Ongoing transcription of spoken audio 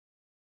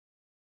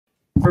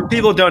For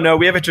people who don't know,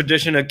 we have a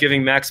tradition of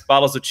giving Max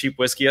bottles of cheap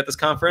whiskey at this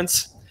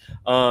conference.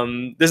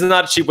 This is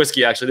not cheap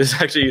whiskey, actually. This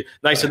is actually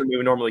nicer than we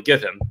would normally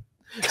give him.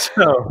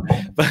 So,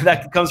 but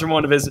that comes from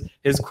one of his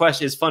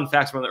fun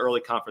facts from one of the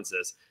early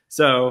conferences.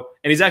 So,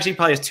 and he's actually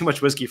probably has too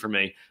much whiskey for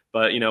me.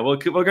 But, you know, we're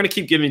going to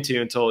keep giving it to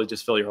you until you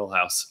just fill your whole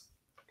house.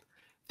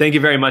 Thank you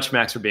very much,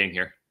 Max, for being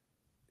here.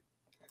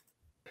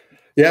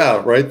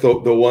 Yeah, right.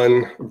 The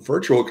one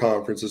virtual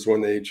conference is when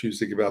they choose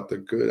to give out the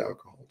good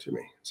alcohol to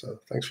me. So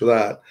thanks for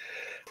that.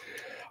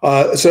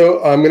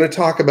 So I'm going to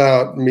talk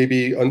about,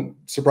 maybe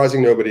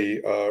surprising nobody,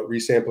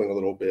 resampling a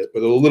little bit,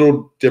 but a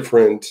little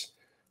different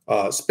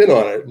spin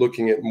on it,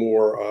 looking at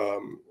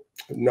more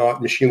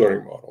not machine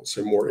learning models,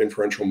 so more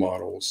inferential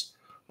models,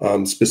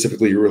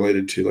 specifically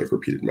related to like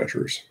repeated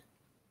measures.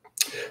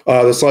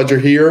 The slides are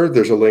here.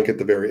 There's a link at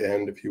the very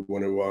end if you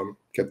want to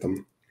get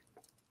them.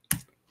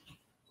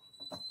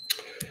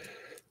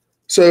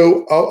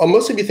 So I'll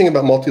mostly be thinking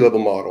about multi-level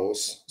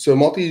models. So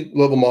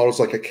multi-level models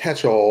like a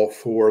catch-all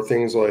for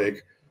things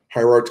like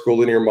hierarchical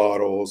linear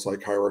models,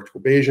 like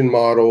hierarchical Bayesian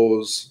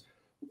models,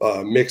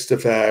 mixed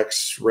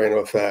effects,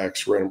 random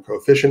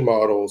coefficient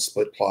models,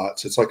 split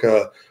plots. It's like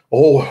a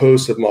whole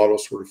host of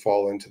models sort of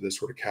fall into this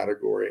sort of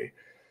category.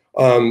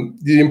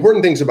 The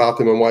important things about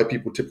them and why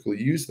people typically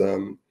use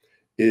them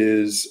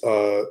is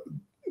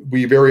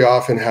we very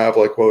often have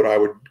like what I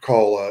would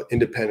call an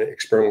independent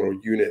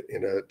experimental unit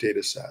in a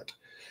data set.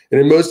 And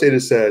in most data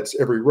sets,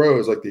 every row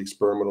is like the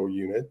experimental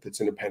unit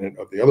that's independent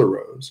of the other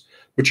rows.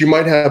 But you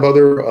might have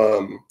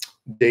other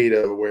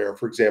data where,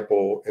 for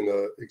example, in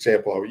the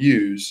example I would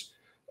use,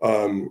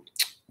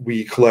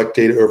 we collect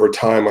data over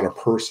time on a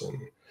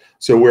person.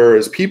 So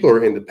whereas people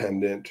are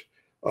independent,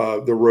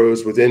 the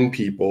rows within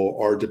people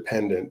are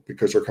dependent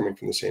because they're coming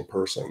from the same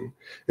person.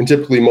 And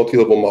typically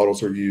multi-level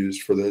models are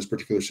used for those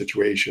particular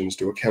situations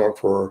to account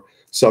for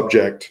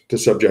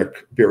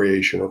subject-to-subject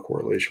variation or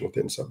correlation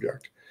within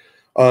subject.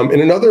 And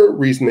another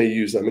reason they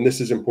use them, and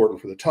this is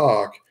important for the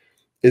talk,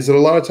 is that a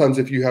lot of times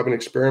if you have an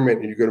experiment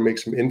and you go to make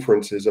some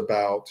inferences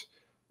about,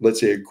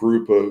 let's say, a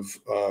group of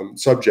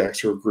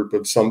subjects or a group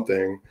of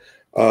something,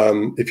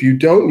 if you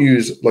don't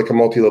use like a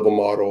multi-level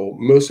model,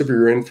 most of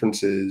your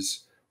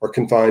inferences are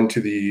confined to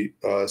the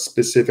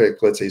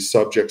specific, let's say,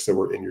 subjects that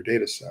were in your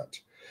data set.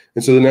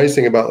 And so the nice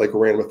thing about like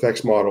random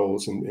effects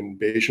models and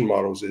Bayesian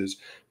models is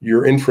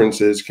your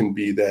inferences can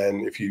be then,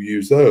 if you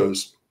use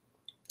those,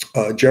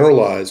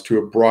 generalized to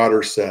a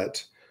broader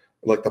set,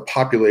 like the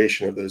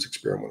population of those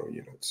experimental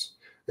units.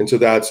 And so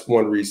that's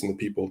one reason that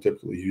people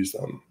typically use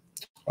them.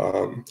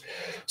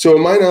 So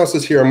in my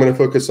analysis here, I'm going to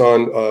focus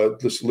on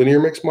this linear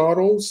mixed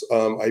models.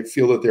 I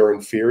feel that they're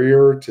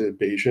inferior to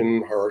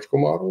Bayesian hierarchical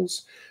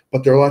models,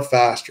 but they're a lot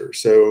faster.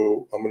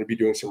 So I'm going to be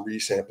doing some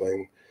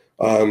resampling.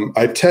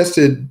 I've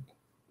tested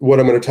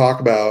what I'm going to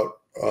talk about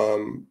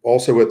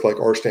also with like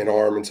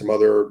RStudio and some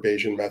other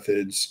Bayesian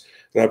methods.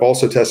 And I've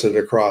also tested it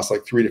across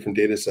like 3 different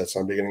data sets.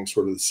 I'm getting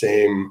sort of the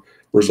same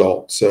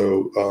result.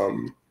 So,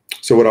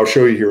 so what I'll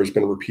show you here has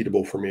been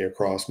repeatable for me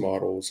across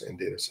models and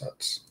data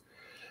sets.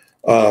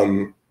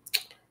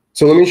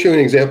 So let me show you an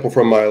example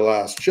from my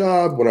last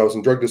job when I was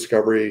in drug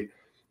discovery.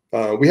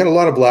 We had a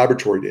lot of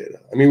laboratory data.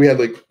 I mean, we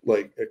had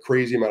like a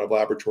crazy amount of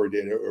laboratory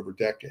data over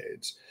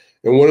decades.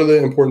 And one of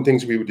the important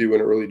things we would do in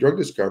early drug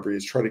discovery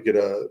is try to get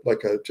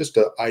just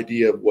an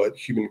idea of what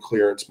human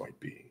clearance might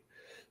be.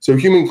 So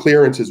human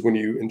clearance is when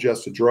you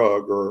ingest a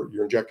drug or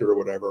you're injected or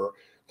whatever.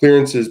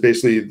 Clearance is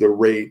basically the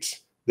rate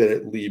that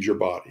it leaves your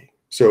body.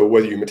 So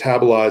whether you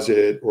metabolize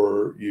it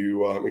or you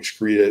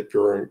excrete it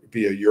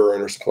via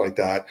urine or something like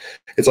that,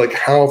 it's like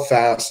how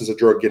fast is a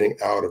drug getting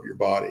out of your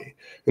body?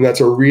 And that's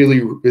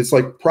it's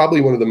like probably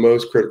one of the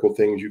most critical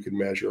things you can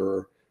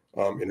measure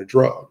in a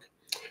drug.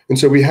 And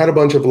so we had a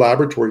bunch of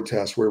laboratory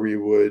tests where we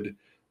would,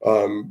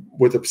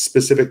 with a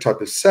specific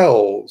type of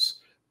cells,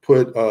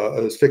 put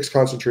a fixed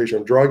concentration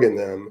of drug in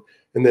them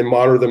and then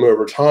monitor them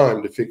over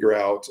time to figure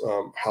out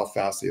how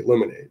fast they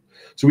eliminate.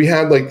 So we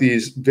had like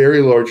these very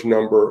large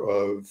number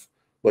of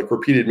like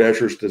repeated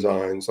measures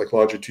designs, like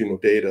longitudinal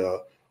data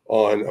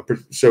on,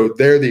 so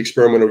there the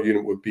experimental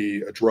unit would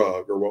be a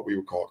drug or what we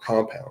would call a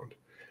compound.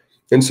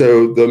 And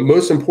so the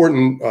most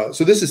important,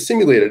 so this is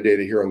simulated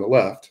data here on the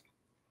left.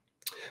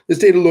 This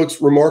data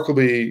looks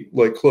remarkably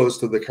like close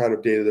to the kind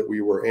of data that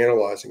we were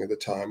analyzing at the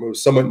time. It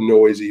was somewhat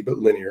noisy, but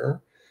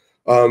linear.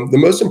 The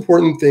most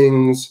important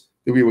things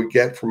that we would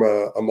get from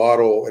a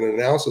model and an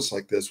analysis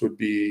like this would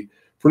be,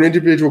 for an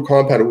individual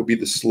compound, it would be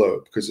the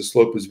slope, because the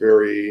slope was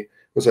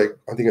I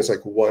think it's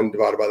like 1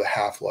 divided by the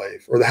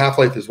half-life, or the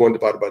half-life is 1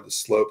 divided by the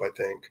slope, I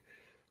think.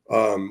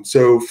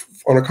 So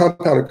on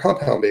a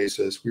compound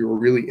basis, we were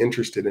really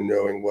interested in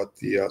knowing what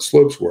the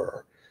slopes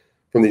were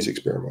from these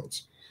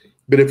experiments.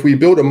 But if we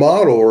built a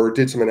model or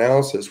did some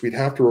analysis, we'd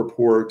have to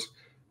report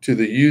to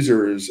the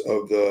users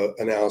of the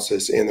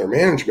analysis and their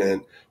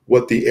management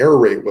what the error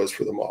rate was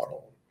for the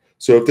model.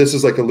 So if this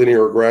is like a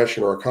linear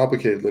regression or a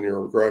complicated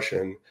linear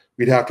regression,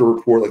 we'd have to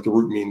report like the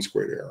root mean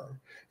squared error.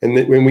 And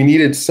then when we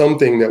needed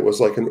something that was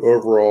like an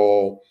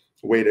overall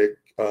way to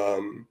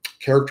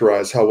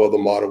characterize how well the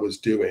model was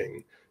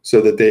doing,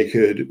 so that they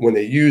could, when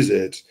they use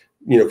it,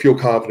 feel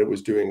confident it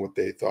was doing what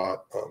they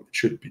thought it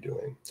should be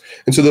doing.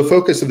 And so the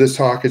focus of this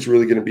talk is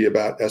really going to be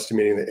about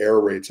estimating the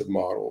error rates of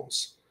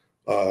models,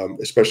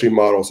 especially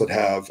models that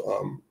have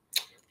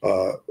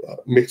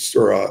mixed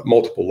or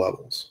multiple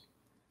levels.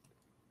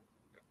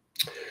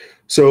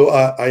 So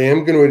I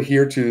am going to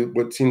adhere to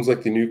what seems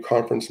like the new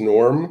conference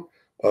norm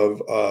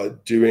of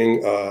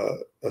doing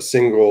a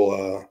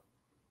single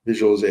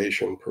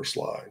visualization per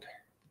slide.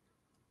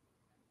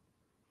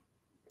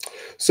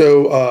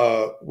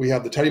 So we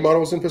have the tidy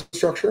models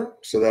infrastructure.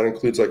 So that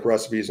includes like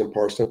recipes and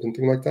parsnip and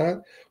things like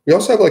that. We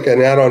also have like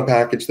an add-on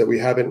package that we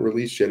haven't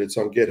released yet. It's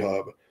on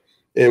GitHub.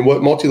 And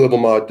what multi-level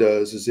mod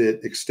does is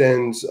it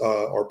extends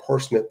our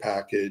parsnip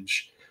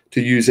package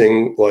to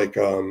using like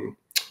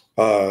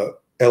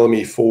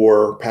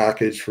LME4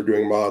 package for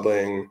doing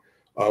modeling.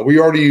 We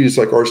already use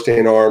like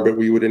RStanArm, but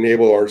we would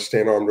enable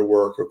RStanArm to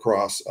work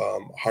across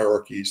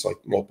hierarchies, like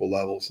multiple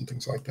levels and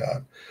things like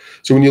that.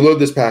 So when you load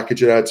this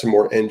package, it adds some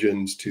more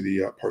engines to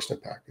the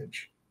parsnip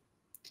package.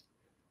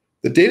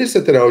 The data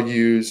set that I'll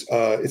use,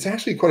 it's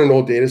actually quite an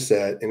old data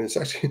set, and it's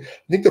actually,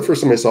 I think the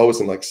first time I saw it was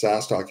in like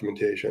SAS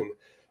documentation,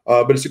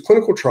 but it's a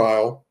clinical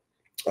trial.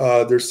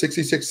 There's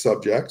 66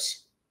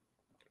 subjects.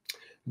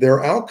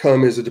 Their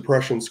outcome is a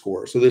depression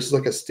score. So this is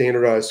like a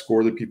standardized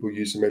score that people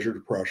use to measure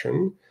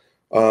depression.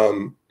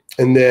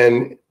 And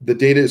then the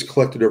data is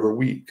collected over a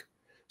week.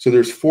 So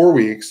there's 4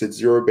 weeks at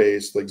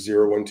zero-based, like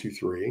 0, 1, 2,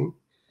 3.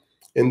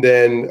 And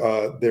then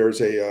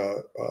there's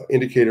a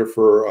indicator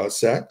for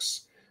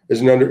sex.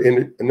 There's another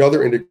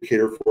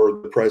indicator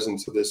for the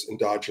presence of this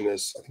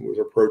endogenous, I think it was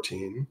a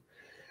protein.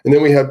 And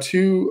then we have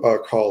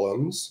 2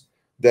 columns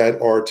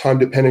that are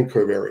time-dependent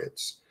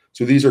covariates.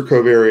 So these are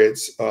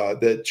covariates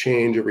that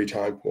change every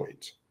time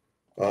point.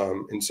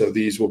 And so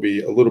these will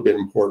be a little bit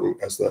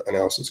important as the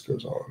analysis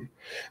goes on.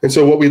 And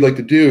so what we'd like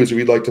to do is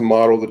we'd like to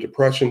model the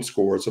depression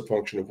score as a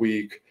function of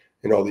week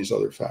and all these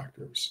other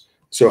factors.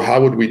 So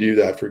how would we do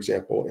that, for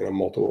example, in a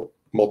multiple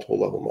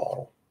level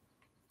model?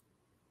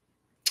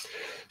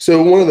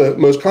 So one of the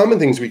most common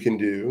things we can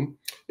do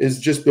is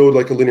just build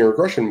like a linear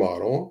regression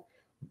model,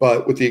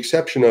 but with the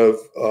exception of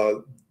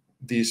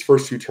these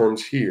first 2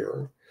 terms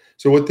here.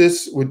 So what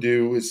this would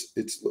do is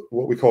it's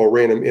what we call a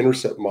random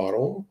intercept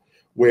model,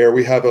 where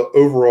we have an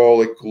overall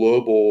like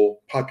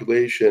global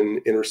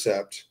population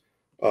intercept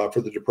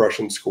for the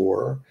depression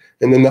score.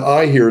 And then the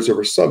I here is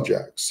over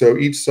subjects. So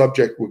each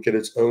subject will get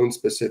its own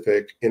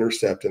specific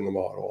intercept in the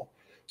model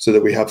so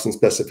that we have some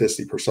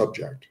specificity per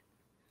subject.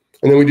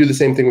 And then we do the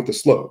same thing with the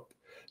slope.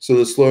 So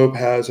the slope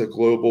has a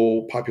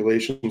global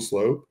population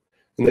slope,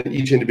 and then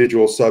each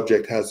individual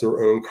subject has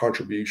their own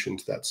contribution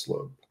to that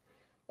slope.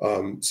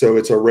 So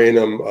it's a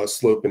random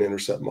slope and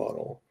intercept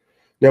model.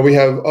 Now we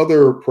have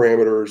other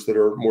parameters that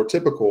are more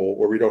typical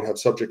where we don't have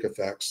subject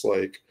effects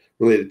like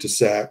related to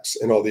sex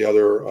and all the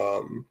other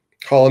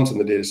columns in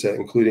the data set,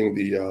 including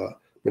the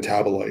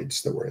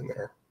metabolites that were in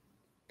there.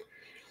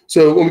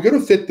 So when we go to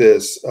fit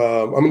this,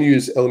 I'm going to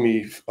use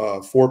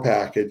LME4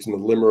 package and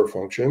the limmer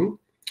function.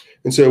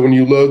 And so when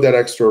you load that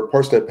extra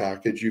parsnip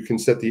package, you can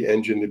set the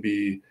engine to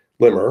be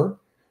limmer.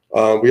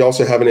 We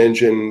also have an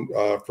engine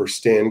for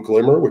stan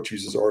glimmer, which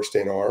uses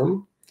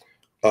RStanArm.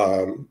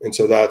 And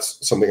so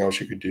that's something else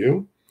you could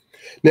do.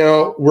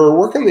 Now, we're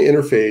working on the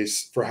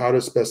interface for how to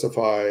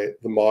specify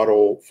the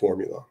model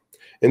formula.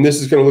 And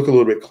this is going to look a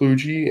little bit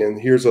kludgy, and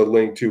here's a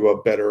link to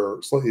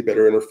a slightly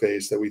better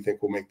interface that we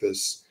think will make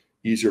this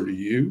easier to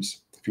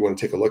use if you want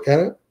to take a look at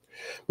it.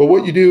 But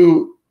what you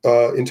do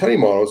in tidy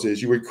models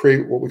is you would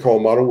create what we call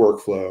a model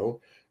workflow.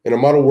 And a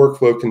model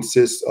workflow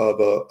consists of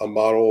a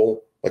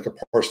model, like a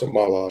parsnip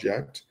model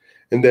object,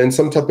 and then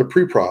some type of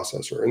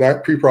preprocessor. And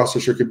that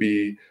preprocessor could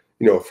be,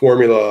 a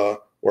formula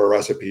or a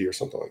recipe or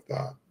something like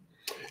that.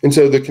 And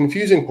so the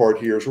confusing part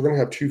here is we're going to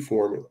have 2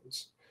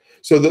 formulas.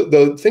 So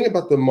the thing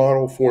about the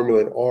model formula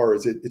in R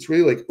is it's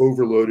really like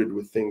overloaded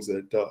with things that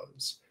it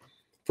does.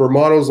 For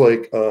models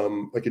like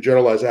a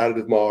generalized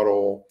additive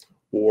model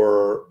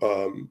or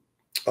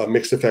a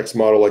mixed effects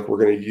model like we're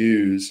going to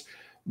use,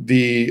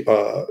 the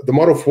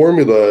model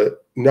formula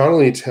not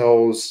only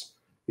tells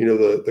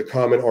the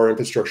common R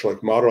infrastructure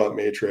like model out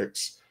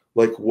matrix,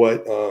 like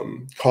what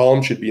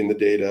columns should be in the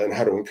data and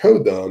how to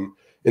encode them.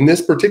 In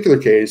this particular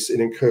case, it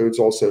encodes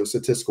also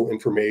statistical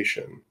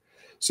information.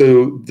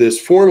 So this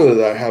formula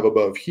that I have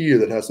above here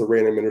that has the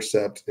random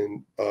intercept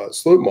and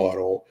slope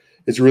model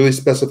is really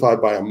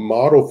specified by a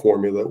model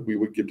formula we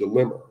would give to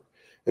limmer.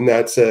 And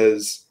that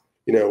says,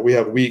 we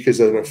have week as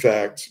an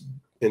effect.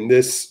 And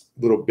this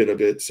little bit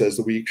of it says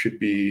the week should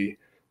be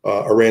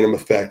a random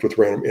effect with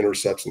random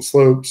intercepts and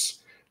slopes.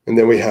 And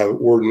then we have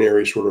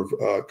ordinary sort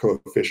of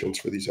coefficients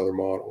for these other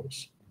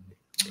models.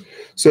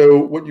 So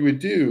what you would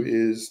do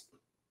is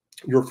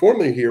your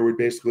formula here would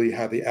basically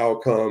have the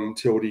outcome,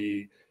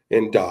 tilde,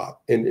 and dot.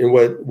 And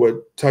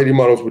what tidy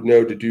models would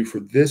know to do for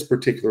this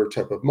particular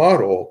type of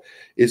model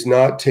is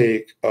not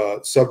take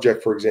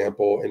subject, for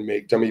example, and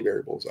make dummy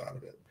variables out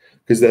of it,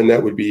 because then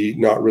that would be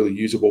not really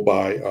usable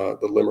by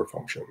the limmer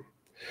function.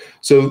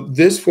 So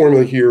this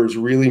formula here is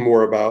really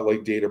more about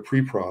like data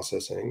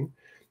pre-processing.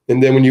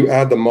 And then when you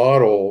add the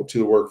model to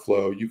the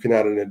workflow, you can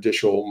add an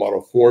additional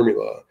model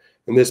formula.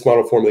 And this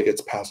model formula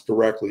gets passed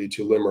directly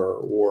to Limmer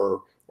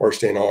or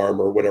RStudio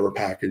or whatever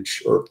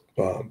package or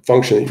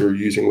function that you're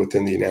using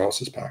within the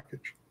analysis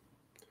package.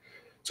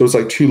 So it's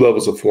like 2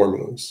 levels of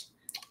formulas.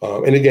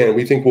 And again,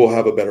 we think we'll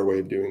have a better way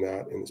of doing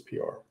that in this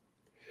PR.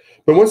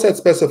 But once that's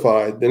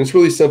specified, then it's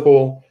really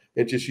simple.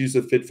 It just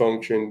uses the fit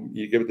function.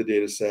 You give it the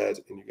data set,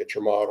 and you get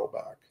your model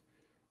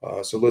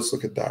back. So let's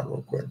look at that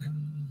real quick.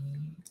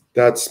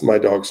 That's my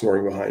dog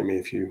snoring behind me,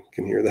 if you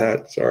can hear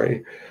that.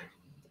 Sorry.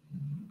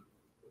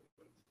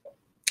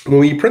 When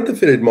we print the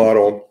fitted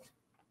model,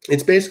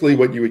 it's basically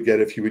what you would get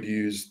if you would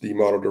use the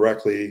model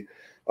directly.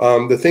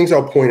 The things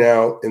I'll point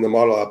out in the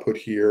model output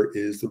here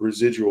is the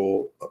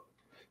residual.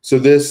 So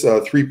this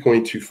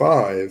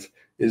 3.25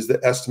 is the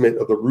estimate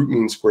of the root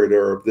mean squared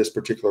error of this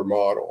particular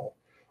model.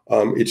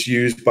 It's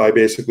used by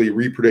basically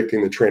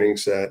repredicting the training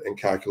set and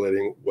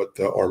calculating what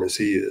the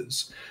RMSE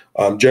is.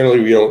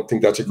 Generally, we don't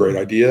think that's a great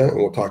idea, and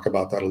we'll talk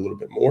about that a little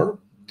bit more.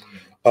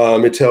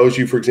 It tells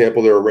you, for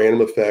example, there are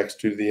random effects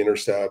due to the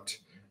intercept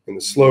and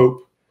the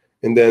slope,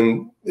 and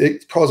then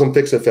it calls them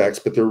fixed effects,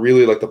 but they're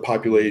really like the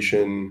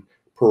population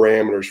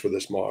parameters for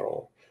this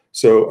model.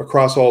 So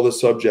across all the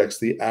subjects,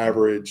 the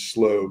average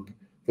slope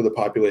for the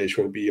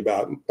population would be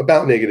about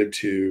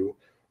 -2.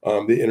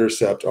 The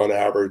intercept on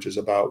average is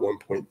about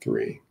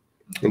 1.3.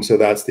 And so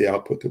that's the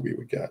output that we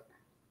would get.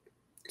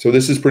 So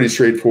this is pretty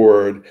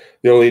straightforward.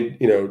 The only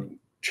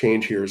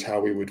change here is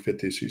how we would fit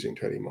this using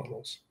TEDdy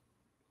models.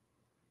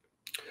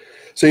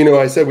 So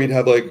I said we'd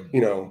have like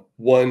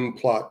 1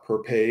 plot per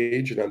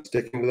page, and I'm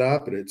sticking to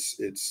that, but it's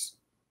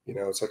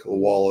like a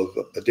wall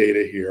of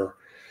data here.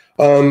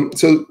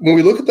 So when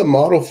we look at the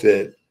model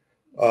fit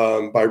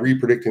by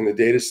repredicting the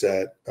data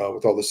set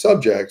with all the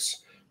subjects,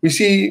 we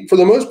see, for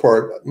the most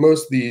part,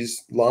 most of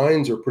these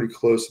lines are pretty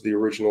close to the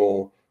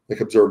original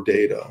observed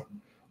data.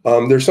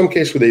 There's some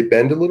case where they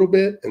bend a little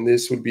bit, and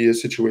this would be a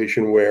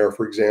situation where,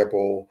 for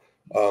example,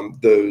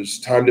 those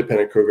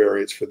time-dependent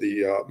covariates for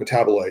the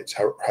metabolites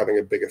are having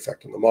a big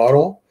effect on the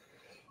model.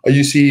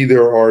 You see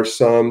there are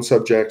some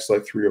subjects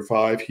like 3 or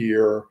 5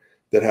 here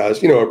that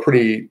has a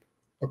pretty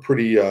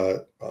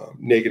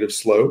negative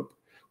slope.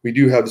 We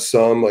do have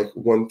some like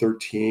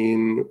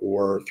 113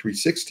 or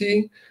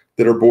 360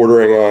 that are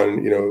bordering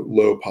on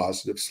low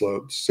positive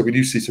slopes. So we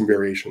do see some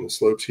variation in the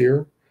slopes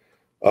here.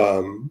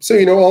 So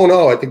all in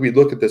all, I think we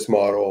look at this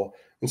model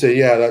and say,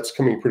 yeah, that's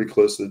coming pretty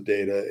close to the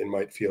data and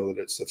might feel that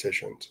it's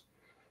sufficient.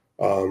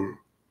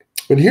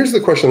 But here's the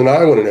question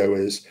that I want to know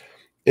is,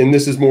 and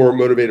this is more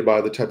motivated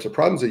by the types of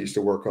problems I used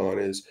to work on,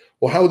 is,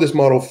 well, how would this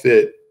model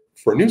fit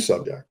for a new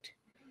subject?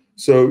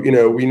 So,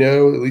 we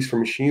know, at least from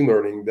machine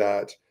learning,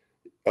 that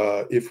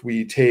if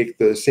we take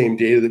the same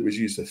data that was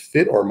used to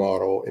fit our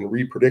model and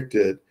repredict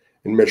it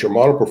and measure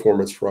model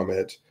performance from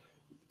it,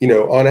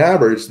 on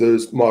average,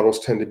 those models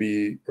tend to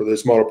be, or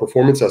those model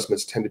performance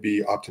estimates tend to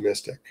be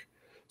optimistic.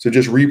 So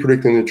just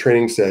repredicting the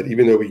training set,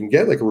 even though we can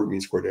get like a root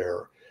mean squared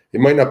error, it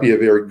might not be a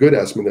very good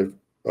estimate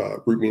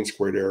of root mean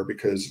squared error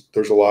because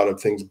there's a lot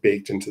of things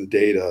baked into the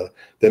data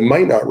that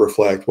might not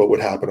reflect what would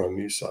happen on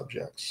new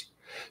subjects.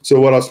 So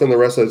what I'll spend the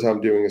rest of the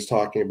time doing is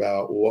talking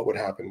about what would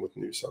happen with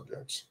new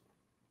subjects.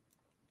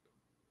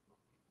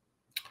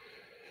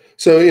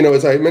 So,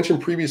 as I mentioned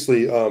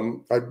previously,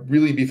 I'd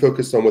really be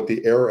focused on what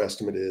the error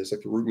estimate is,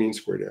 like the root mean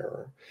squared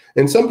error.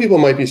 And some people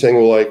might be saying,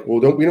 well,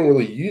 we don't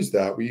really use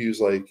that. We use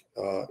like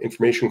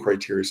information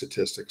criteria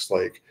statistics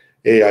like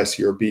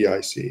AIC or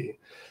BIC.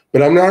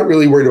 But I'm not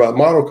really worried about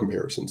model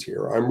comparisons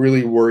here. I'm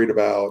really worried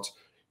about,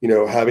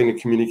 having to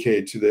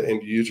communicate to the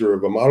end user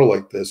of a model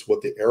like this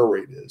what the error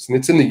rate is. And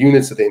it's in the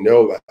units that they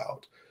know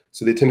about.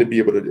 So they tend to be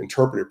able to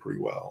interpret it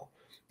pretty well.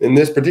 In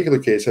this particular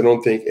case, I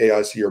don't think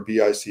AIC or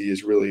BIC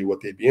is really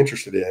what they'd be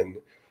interested in,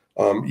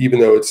 even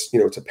though it's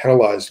a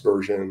penalized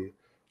version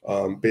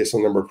based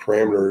on the number of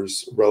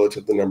parameters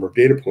relative to the number of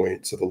data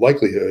points. So the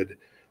likelihood,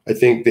 I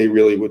think they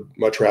really would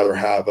much rather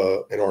have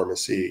an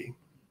RMSE.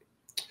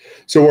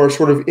 So our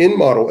sort of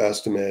in-model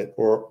estimate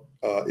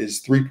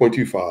is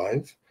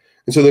 3.25.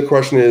 And so the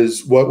question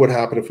is, what would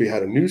happen if we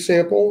had a new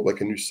sample, like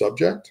a new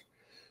subject?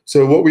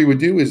 So what we would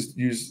do is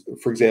use,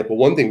 for example,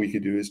 one thing we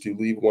could do is to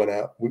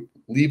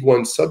leave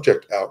one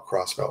subject out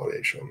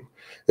cross-validation.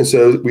 And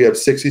so we have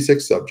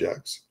 66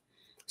 subjects.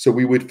 So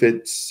we would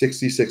fit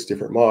 66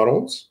 different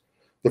models.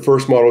 The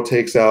first model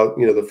takes out,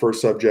 the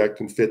first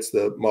subject and fits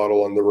the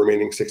model on the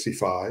remaining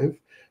 65,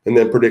 and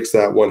then predicts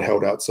that one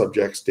held out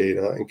subject's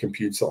data and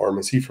computes the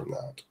RMSE from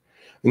that.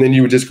 And then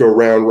you would just go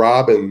round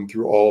robin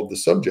through all of the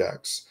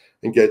subjects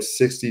and get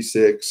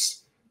 66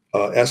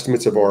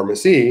 estimates of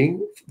RMSE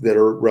that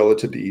are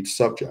relative to each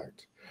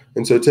subject.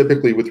 And so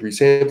typically with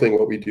resampling,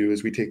 what we do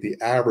is we take the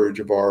average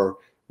of our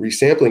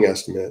resampling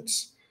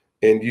estimates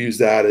and use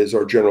that as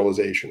our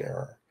generalization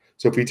error.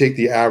 So if we take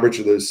the average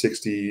of those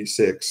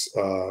 66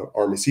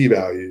 RMSE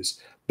values,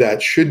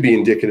 that should be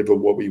indicative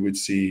of what we would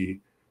see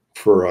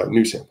for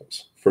new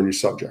samples, for new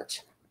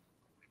subjects.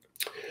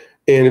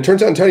 And it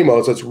turns out in TEDdy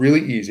models, that's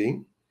really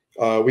easy.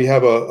 We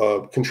have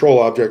a control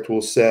object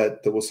we'll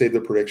set that will save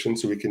the prediction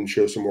so we can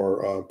show some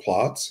more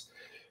plots.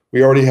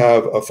 We already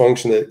have a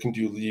function that can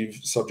do leave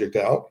subject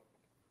out.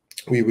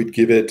 We would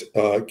give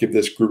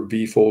this group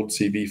V fold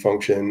CV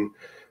function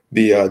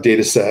the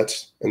data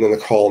set and then the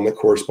column that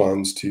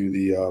corresponds to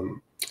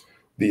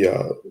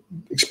the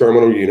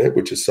experimental unit,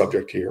 which is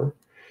subject here.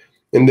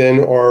 And then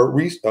our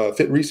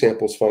fit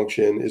resamples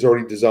function is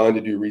already designed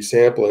to do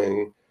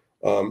resampling.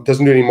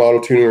 Doesn't do any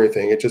model tuning or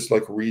anything. It just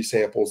like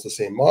resamples the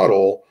same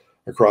model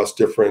across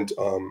different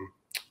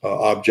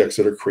objects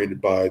that are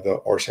created by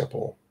the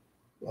RSample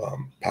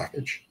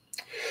package.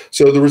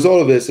 So the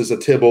result of this is a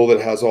tibble that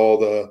has all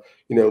the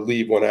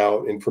leave one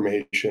out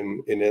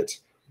information in it.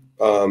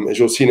 As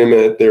you'll see in a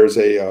minute, there's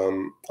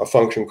a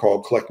function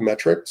called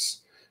Technometrics,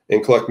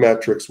 and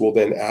Technometrics will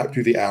then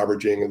do the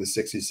averaging of the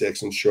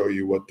 66 and show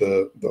you what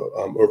the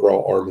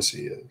overall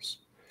RMSE is.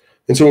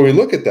 And so when we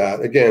look at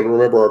that, again,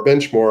 remember our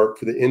benchmark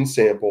for the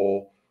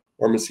in-sample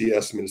RMSE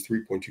estimate is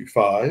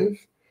 3.25.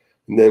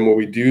 And then when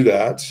we do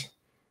that,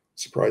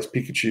 surprise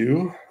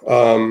Pikachu,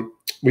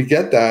 we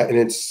get that, and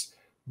it's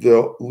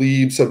the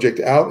leave subject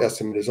out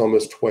estimate is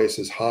almost twice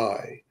as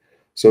high.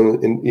 So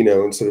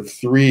instead of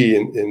 3,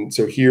 and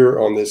so here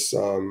on this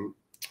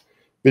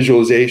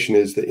visualization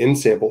is the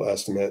in-sample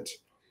estimate.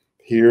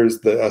 Here's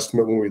the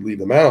estimate when we leave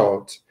them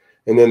out.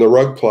 And then the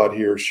rug plot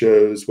here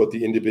shows what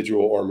the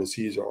individual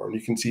RMSEs are. And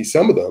you can see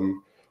some of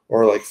them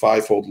are like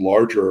 5-fold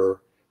larger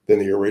than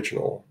the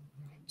original.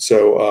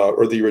 So,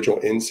 or the original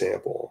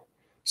in-sample.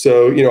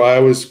 So, I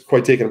was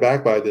quite taken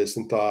aback by this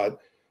and thought,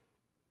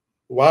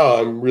 wow,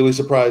 I'm really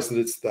surprised that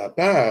it's that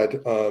bad.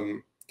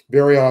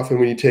 Very often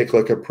when you take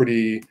like a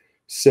pretty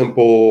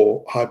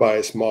simple high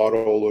bias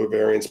model, low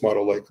variance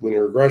model like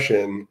linear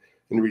regression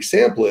and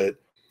resample it,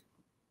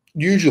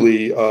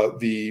 usually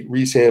the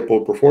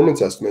resampled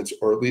performance estimates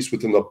are at least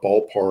within the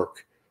ballpark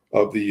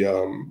of the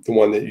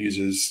one that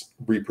uses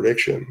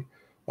reprediction.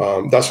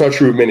 That's not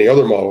true of many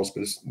other models,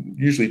 but it's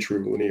usually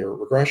true of linear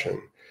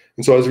regression.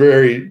 And so I was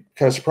very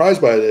kind of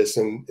surprised by this.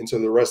 And so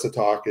the rest of the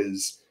talk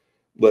is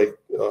like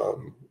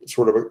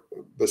sort of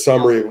the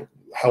summary of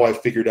how I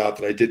figured out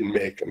that I didn't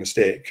make a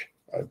mistake,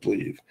 I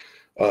believe.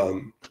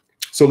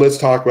 So let's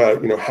talk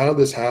about, how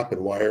this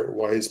happened. Why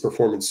is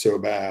performance so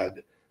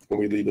bad when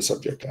we leave a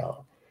subject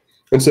out?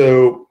 And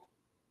so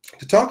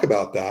to talk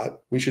about that,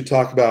 we should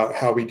talk about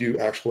how we do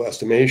actual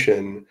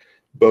estimation,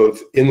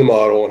 both in the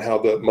model and how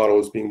the model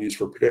is being used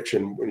for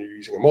prediction when you're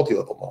using a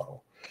multi-level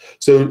model.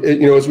 So,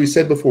 as we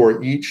said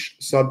before, each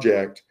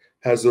subject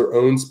has their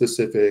own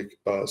specific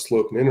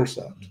slope and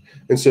intercept.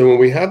 And so when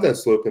we have that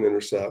slope and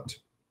intercept,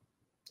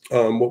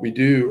 what we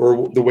do,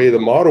 or the way the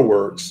model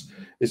works,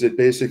 is it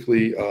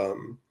basically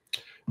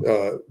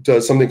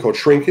does something called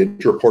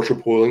shrinkage or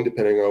partial pooling,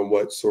 depending on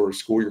what sort of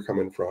school you're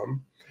coming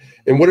from.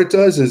 And what it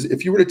does is,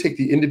 if you were to take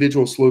the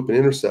individual slope and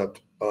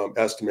intercept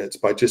estimates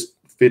by just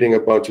fitting a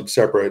bunch of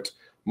separate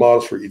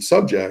models for each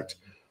subject,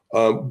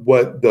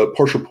 what the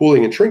partial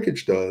pooling and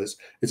shrinkage does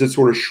is it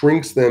sort of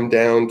shrinks them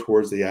down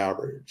towards the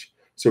average.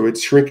 So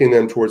it's shrinking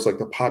them towards like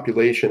the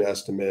population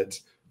estimate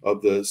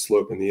of the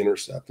slope and the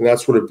intercept. And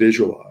that's sort of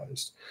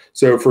visualized.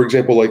 So for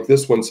example, like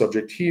this one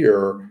subject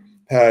here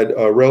had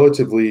a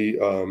relatively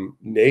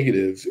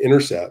negative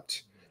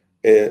intercept.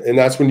 And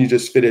that's when you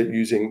just fit it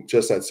using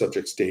just that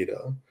subject's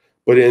data.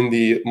 But in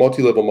the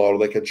multi-level model,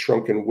 that gets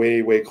shrunken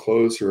way, way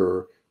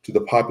closer to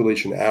the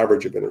population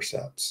average of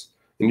intercepts.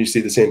 And you see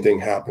the same thing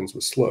happens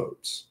with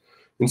slopes.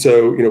 And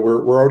so,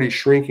 we're already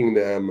shrinking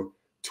them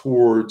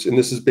towards, and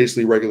this is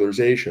basically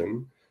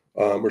regularization.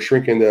 We're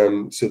shrinking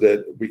them so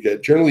that we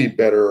get generally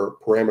better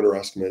parameter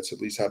estimates, at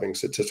least having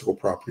statistical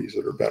properties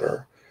that are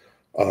better.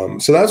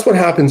 So that's what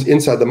happens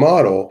inside the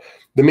model.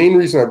 The main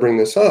reason I bring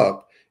this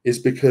up is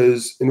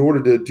because in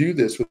order to do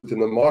this within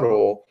the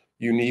model,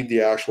 you need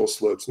the actual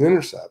slopes and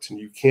intercepts, and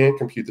you can't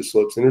compute the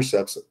slopes and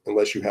intercepts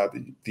unless you have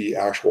the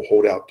actual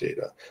holdout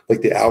data,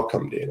 like the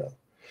outcome data.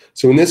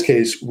 So in this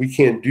case, we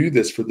can't do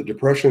this for the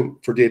depression,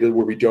 for data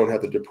where we don't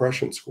have the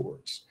depression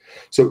scores.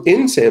 So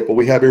in sample,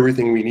 we have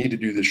everything we need to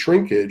do the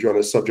shrinkage on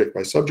a subject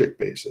by subject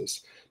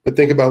basis. But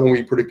think about when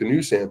we predict a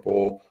new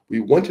sample, we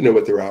want to know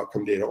what their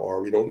outcome data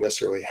are. We don't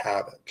necessarily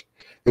have it.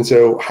 And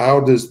so how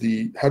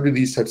do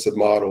these types of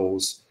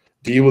models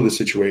deal with a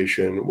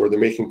situation where they're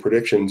making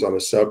predictions on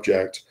a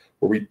subject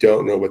where we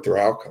don't know what their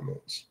outcome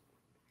is?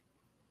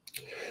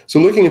 So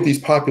looking at these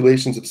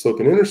populations of slope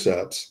and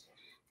intercepts,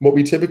 what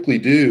we typically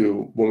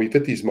do when we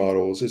fit these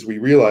models is we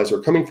realize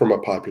they're coming from a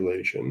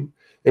population,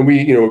 and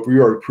we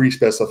already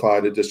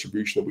pre-specified a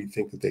distribution that we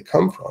think that they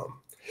come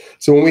from.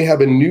 So when we have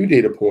a new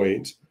data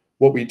point,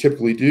 what we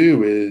typically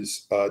do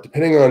is,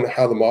 depending on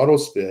how the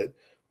models fit,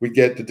 we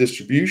get the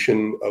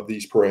distribution of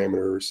these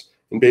parameters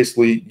and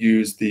basically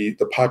use the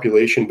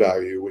population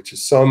value, which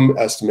is some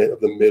estimate of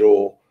the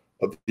middle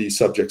of the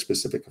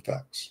subject-specific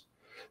effects.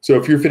 So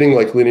if you're fitting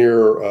like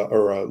linear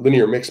or a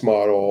linear mixed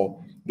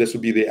model, this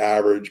would be the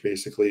average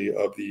basically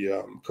of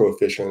the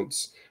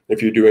coefficients.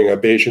 If you're doing a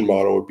Bayesian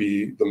model, it would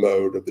be the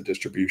mode of the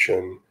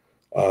distribution,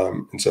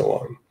 and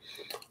so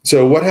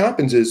So what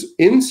happens is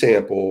in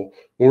sample,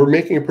 when we're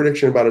making a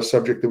prediction about a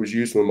subject that was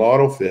used in the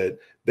model fit,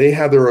 they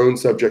have their own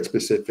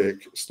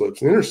subject-specific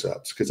slopes and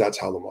intercepts because that's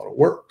how the model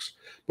works.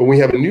 But when we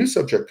have a new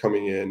subject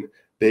coming in,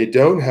 they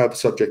don't have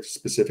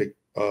subject-specific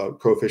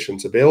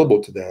coefficients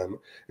available to them,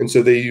 and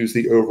so they use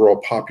the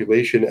overall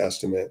population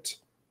estimate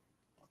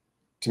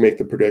to make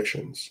the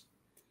predictions.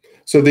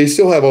 So they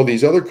still have all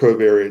these other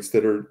covariates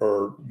that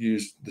are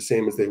used the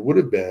same as they would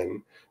have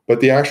been, but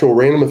the actual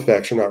random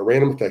effects are not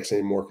random effects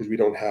anymore because we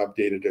don't have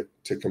data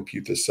to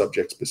compute the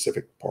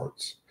subject-specific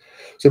parts.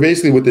 So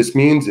basically what this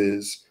means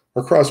is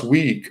across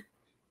week,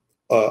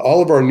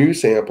 all of our new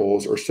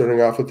samples are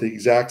starting off with the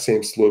exact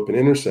same slope and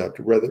intercept,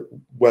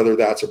 whether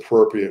that's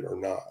appropriate or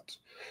not.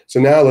 So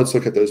now let's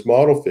look at those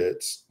model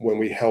fits when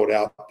we held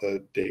out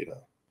the data.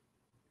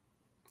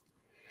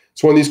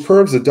 So on these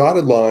curves, the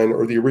dotted line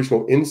are the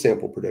original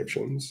in-sample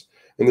predictions,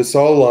 and the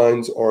solid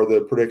lines are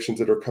the predictions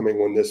that are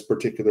coming when this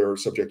particular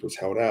subject was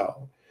held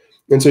out.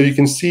 And so you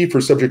can see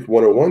for subject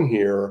 101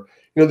 here,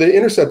 the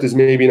intercept is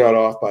maybe not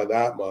off by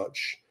that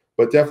much,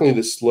 but definitely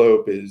the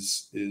slope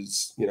is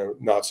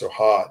not so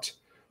hot.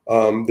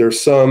 There's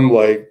some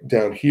like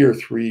down here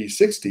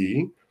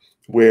 360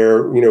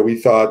 where we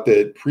thought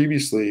that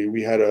previously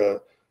we had a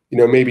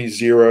maybe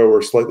zero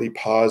or slightly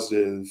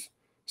positive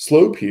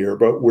slope here,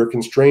 but we're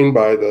constrained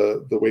by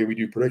the way we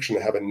do prediction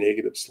to have a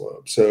negative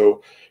slope.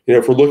 So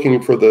if we're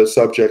looking for the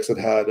subjects that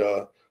had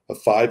a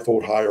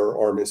 5-fold higher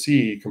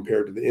RMSE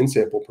compared to the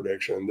in-sample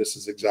prediction, this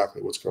is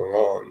exactly what's going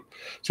on.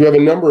 So we have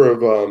a number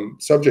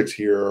of subjects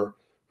here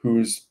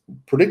whose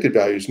predicted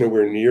value is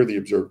nowhere near the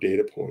observed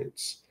data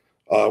points,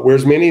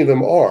 whereas many of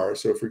them are.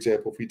 So for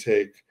example, if we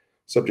take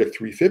subject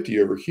 350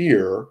 over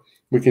here,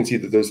 we can see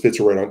that those fits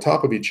are right on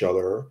top of each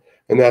other.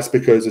 And that's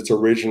because its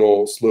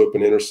original slope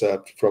and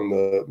intercept from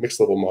the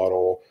mixed level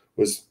model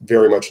was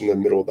very much in the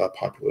middle of that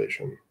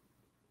population.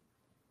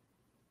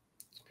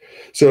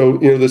 So,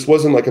 this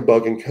wasn't like a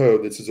bug in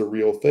code. This is a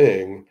real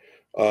thing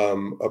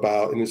and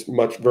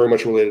it's very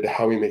much related to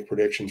how we make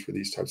predictions for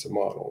these types of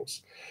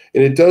models.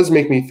 And it does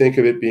make me think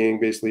of it being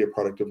basically a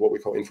product of what we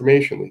call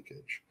information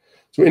leakage.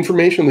 So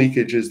information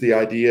leakage is the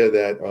idea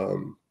that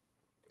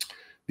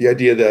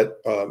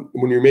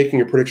when you're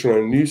making a prediction on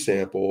a new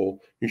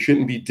sample, you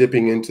shouldn't be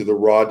dipping into the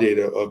raw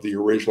data of the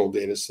original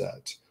data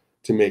set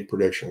to make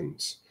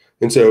predictions.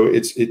 And so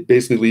it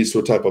basically leads to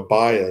a type of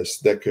bias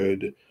that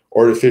could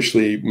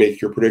artificially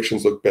make your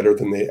predictions look better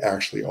than they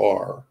actually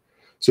are.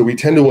 So we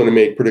tend to want to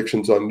make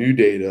predictions on new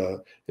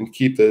data and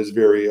keep those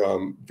very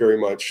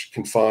much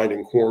confined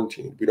and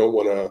quarantined. We don't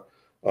want to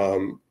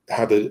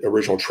have the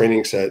original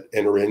training set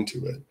enter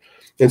into it.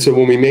 And so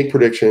when we make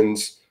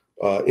predictions,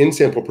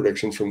 in-sample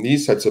predictions from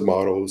these types of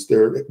models, they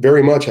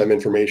very much have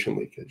information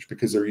leakage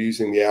because they're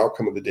using the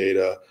outcome of the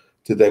data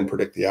to then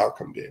predict the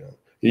outcome data.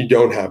 You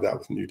don't have that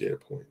with new data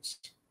points.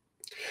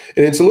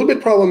 And it's a little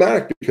bit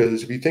problematic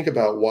because if you think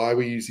about why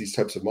we use these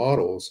types of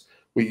models,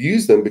 we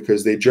use them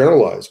because they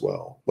generalize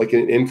well, like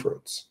in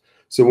inference.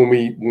 So when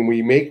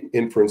we make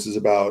inferences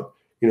about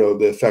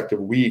the effect of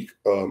weak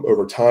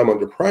over time on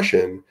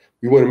depression,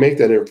 we want to make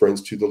that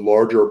inference to the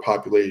larger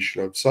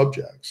population of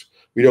subjects.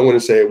 We don't want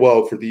to say,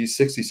 well, for these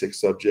 66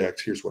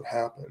 subjects, here's what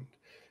happened.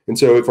 And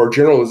so if our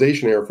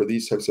generalization error for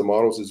these types of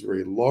models is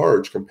very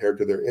large compared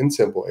to their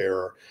in-sample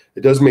error,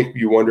 it does make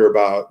you wonder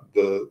about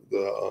the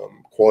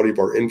quality of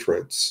our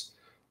inference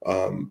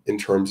in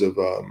terms of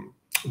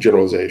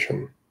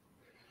generalization.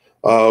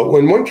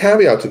 One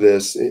caveat to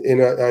this,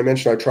 and I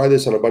mentioned I tried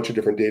this on a bunch of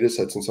different data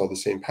sets and saw the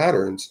same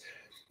patterns,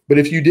 but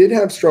if you did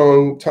have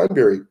strong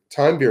time-varying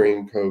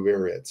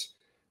covariates,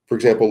 for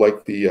example,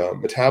 like the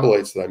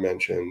metabolites that I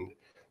mentioned,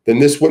 then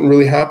this wouldn't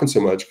really happen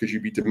so much because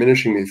you'd be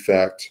diminishing the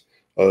effect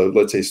of,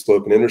 let's say,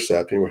 slope and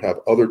intercept, and you would have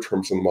other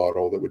terms in the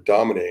model that would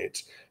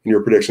dominate, and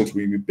your predictions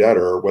would be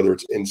better, whether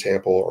it's in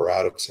sample or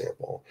out of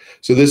sample.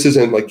 So this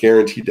isn't like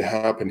guaranteed to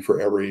happen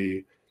for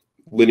every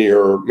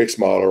linear mixed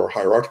model or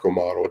hierarchical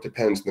model. It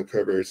depends on the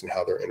covariates and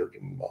how they're entered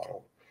in the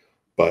model.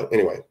 But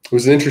anyway, it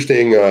was an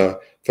interesting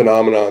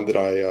phenomenon that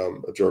I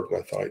observed,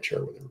 and I thought I'd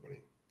share with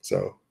everybody.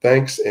 So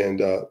thanks,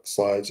 and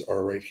slides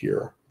are right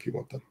here if you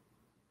want them.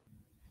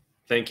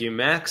 Thank you,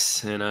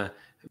 Max. And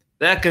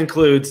that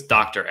concludes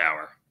Dr.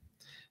 Hour.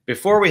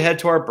 Before we head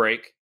to our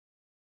break,